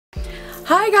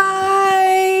Hi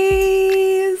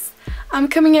guys! I'm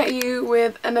coming at you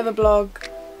with another vlog.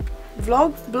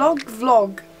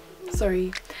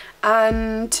 Sorry.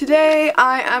 And today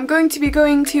I am going to be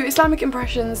going to Islamic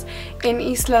Impressions in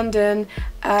East London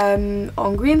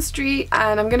on Green Street,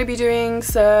 and I'm going to be doing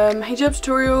some hijab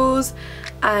tutorials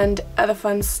and other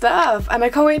fun stuff, and I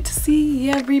can't wait to see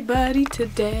everybody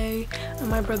today. And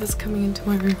my brother's coming into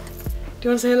my room. Do you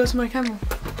want to say hello to my camera?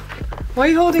 Why are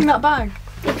you holding that bag?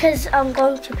 Because I'm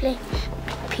going to play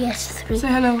PS3. Say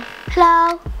hello.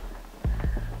 Hello.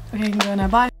 Okay, you can go now.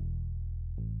 Bye.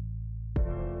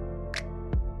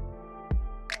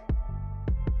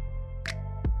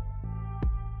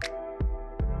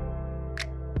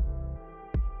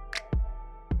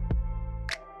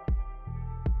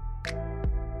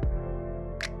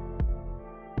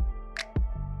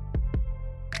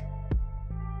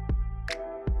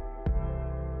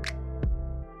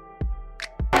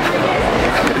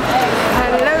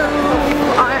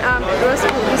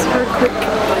 Quick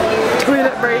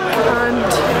toilet break, and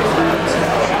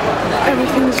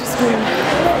everything's just been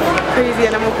crazy,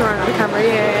 and I'm walking around with the camera.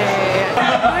 Yay!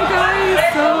 Hi guys,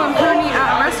 so I'm currently at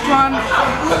a restaurant.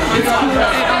 It's called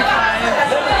 805.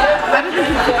 I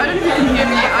don't think you can hear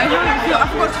me. I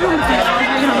forgot to film the food. I was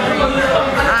really hungry,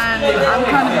 and I'm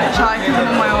kind of a bit shy because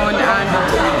I'm on my own, and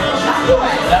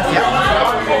yeah.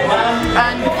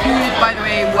 And the food, by the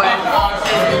way, was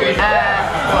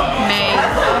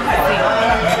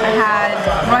I had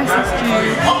rice and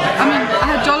stew. I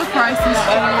had jollof rice and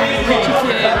stew with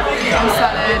chicken and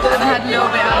salad, and I had a little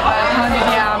bit of pounded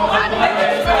yam and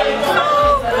peppers.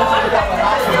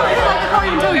 I can't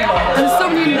even tell you. There's so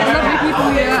many lovely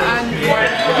people here, and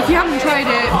if you haven't tried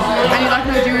it and you like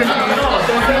Nigerian food, or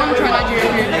if you want to try Nigerian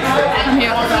food, come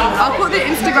here. I'll put the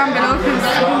Instagram below because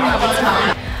I don't have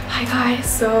Instagram. Hi guys,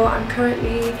 so I'm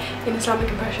currently in Islamic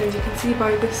Impressions. You can see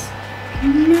by this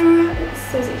mirror, it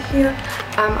says it here,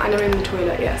 and I'm in the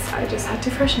toilet. Yes, I just had to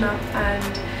freshen up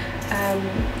and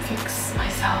fix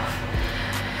myself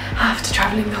after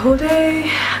travelling the whole day,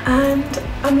 and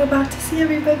I'm about to see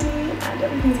everybody, and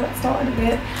everything's about to start in a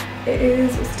bit. It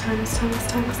is, what's the time, it's my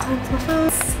phone.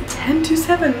 It's 10 to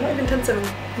 7, not even 10 to 7,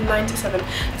 9 to 7,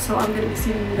 so I'm going to be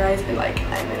seeing you guys in like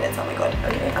 9 minutes. Oh my god,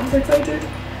 okay, I'm so excited.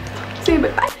 See you,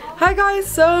 bye. Hi guys,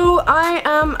 so I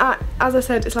am at, as I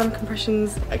said, Islamic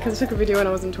Impressions, because I took a video when I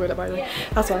was in the toilet, by the way.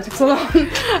 That's why it took so long.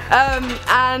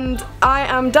 And I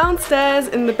am downstairs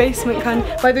in the basement kind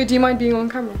of, by the way, do you mind being on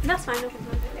camera? That's fine.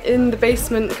 In the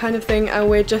basement kind of thing, and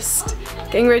we're just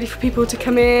getting ready for people to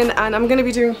come in, and I'm going to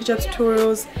be doing hijab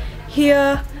tutorials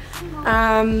here.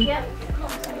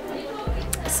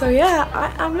 So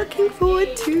yeah, I'm looking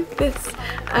forward to this.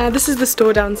 This is the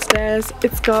store downstairs.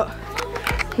 It's got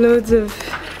loads of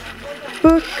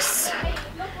books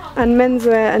and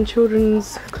menswear and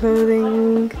children's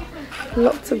clothing,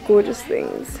 lots of gorgeous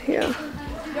things here.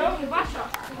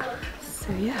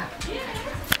 So yeah,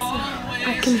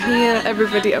 I can hear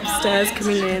everybody upstairs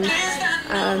coming in,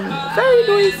 very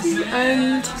noisy,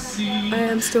 and I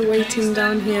am still waiting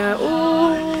down here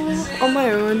all on my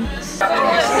own.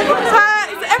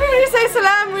 Everybody say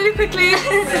salam really quickly. 1,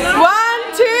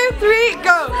 2, 3,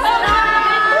 go!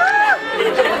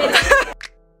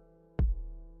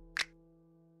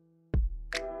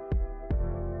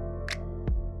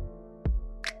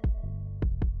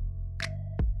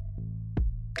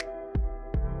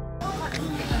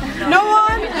 No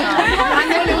one? I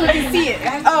know that we can see it.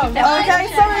 Oh, okay,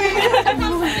 sorry.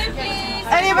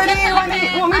 Anybody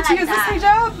want me to use this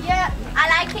hijab? Yeah, I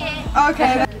like it.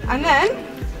 Okay. And then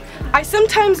I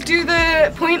sometimes do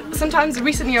the point. Sometimes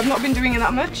recently I've not been doing it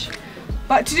that much,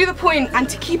 but to do the point and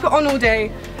to keep it on all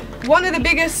day, one of the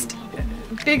biggest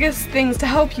things to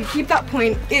help you keep that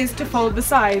point is to fold the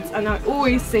sides. And I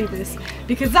always say this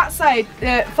because that side,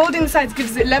 folding the sides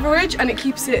gives it leverage and it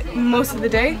keeps it most of the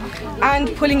day,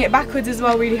 and pulling it backwards as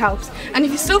well really helps. And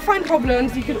if you still find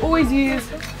problems, you can always use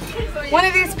one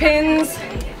of these pins,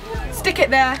 stick it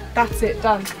there, that's it,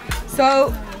 done.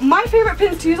 So my favourite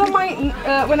pins to use on my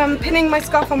when I'm pinning my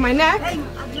scarf on my neck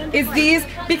is these,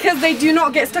 because they do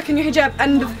not get stuck in your hijab.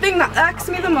 And the thing that irks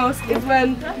me the most is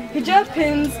when hijab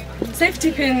pins,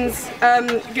 safety pins,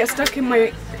 get stuck in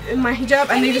my hijab,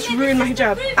 and they just ruin my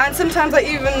hijab. And sometimes I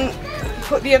even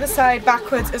put the other side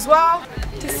backwards as well.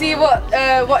 To see what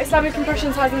Islamic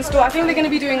Impressions has in store, I think they're going to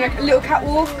be doing like a little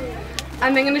catwalk,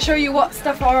 and they're going to show you what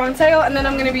stuff are on sale, and then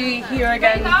I'm going to be here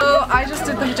again. So I just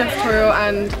did the hijab tutorial,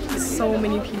 and so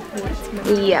many people.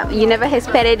 Yeah, you never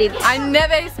expected it. I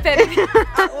never expected it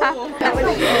at all.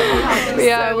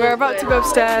 Yeah, we're about to go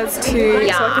upstairs so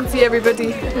I can see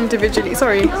everybody individually.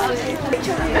 Sorry.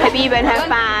 Have you even had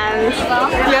fans?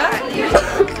 Yeah?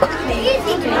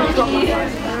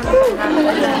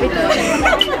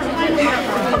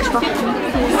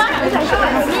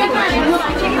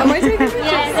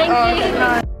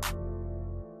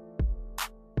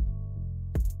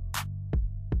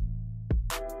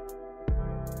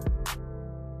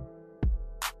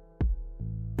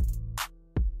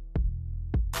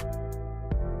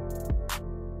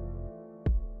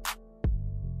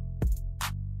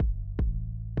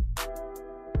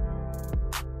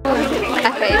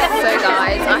 Okay, so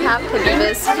guys, I have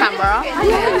Habiba's camera.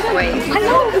 Wait,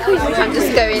 I'm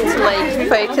just going to like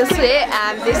focus it,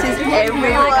 and this is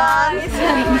everyone.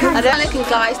 I don't know,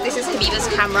 guys, this is Habiba's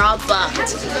camera, but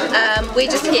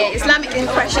we're just here, Islamic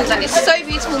Impressions, and it's so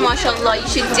beautiful, mashallah. You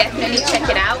should definitely check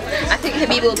it out. I think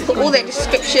Habiba will put all their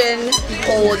description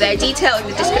or their detail in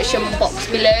the description box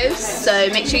below, so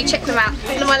make sure you check them out.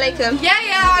 Assalamu alaikum.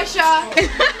 Yeah, Aisha.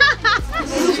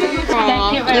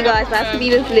 Aww, you guys, that's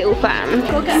Habiba's little fan. Oh,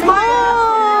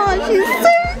 she's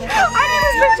so... I need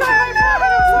this picture on my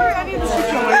phone. I'm sorry, I need this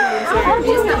picture on my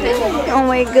phone. Oh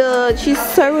my god, she's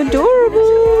so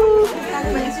adorable.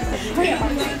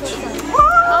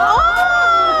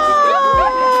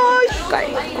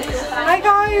 Hi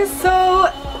guys, so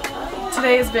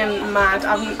today has been mad.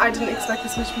 I didn't expect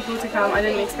this much people to come. I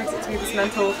didn't expect it to be this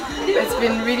mental. It's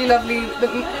been really lovely.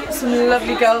 Some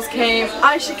lovely girls came.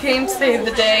 Aisha came to save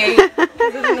the day.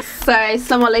 So,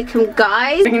 assalamu alaikum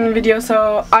guys. Beginning the video,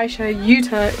 so Aisha, you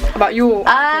tell about your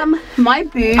outfit. My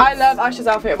boots. I love Aisha's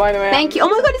outfit, by the way. Thank you. Oh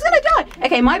my god, it's gonna die.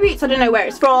 Okay, my boots, I don't know where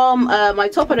it's from. My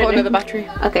top, I don't know. The battery.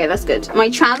 Okay, that's good. My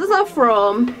trousers are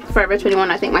from Forever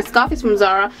 21, I think. My scarf is from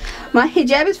Zara. My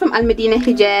hijab is from Al Medina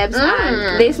Hijabs,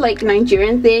 and this like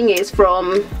Nigerian thing is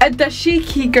from a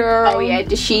dashiki girl. Oh yeah,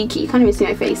 dashiki. Can't even see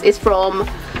my face. It's from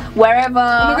wherever.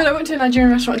 Oh my god, I went to a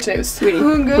Nigerian restaurant today. It was really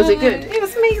so good. Was it good? It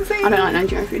was amazing. I don't like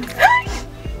Nigerian food.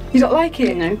 You don't like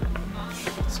it? No.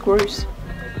 It's gross.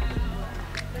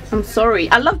 I'm sorry.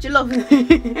 I love jollof.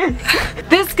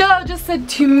 This girl just said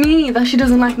to me that she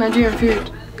doesn't like Nigerian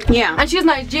food. Yeah. And she's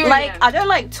Nigerian. Like, I don't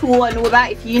like tuwo and all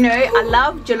that, if you know. I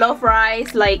love jollof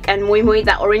rice, like, and moi moi,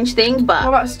 that orange thing, but... What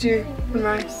about stew and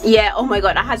rice? Yeah, oh my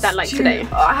god, I had that like today.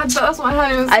 Oh, I had that, that's what I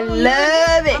had. It was I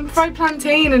love it. And fried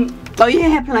plantain and... Oh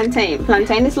yeah, plantain.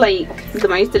 Plantain is like the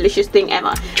most delicious thing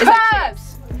ever. It's like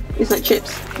chips. It's like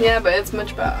chips. Yeah, but it's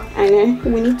much better. I know.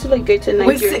 We need to like go to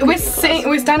Nigeria. We're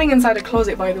standing inside a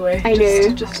closet, by the way. I know.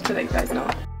 Just to let you guys know.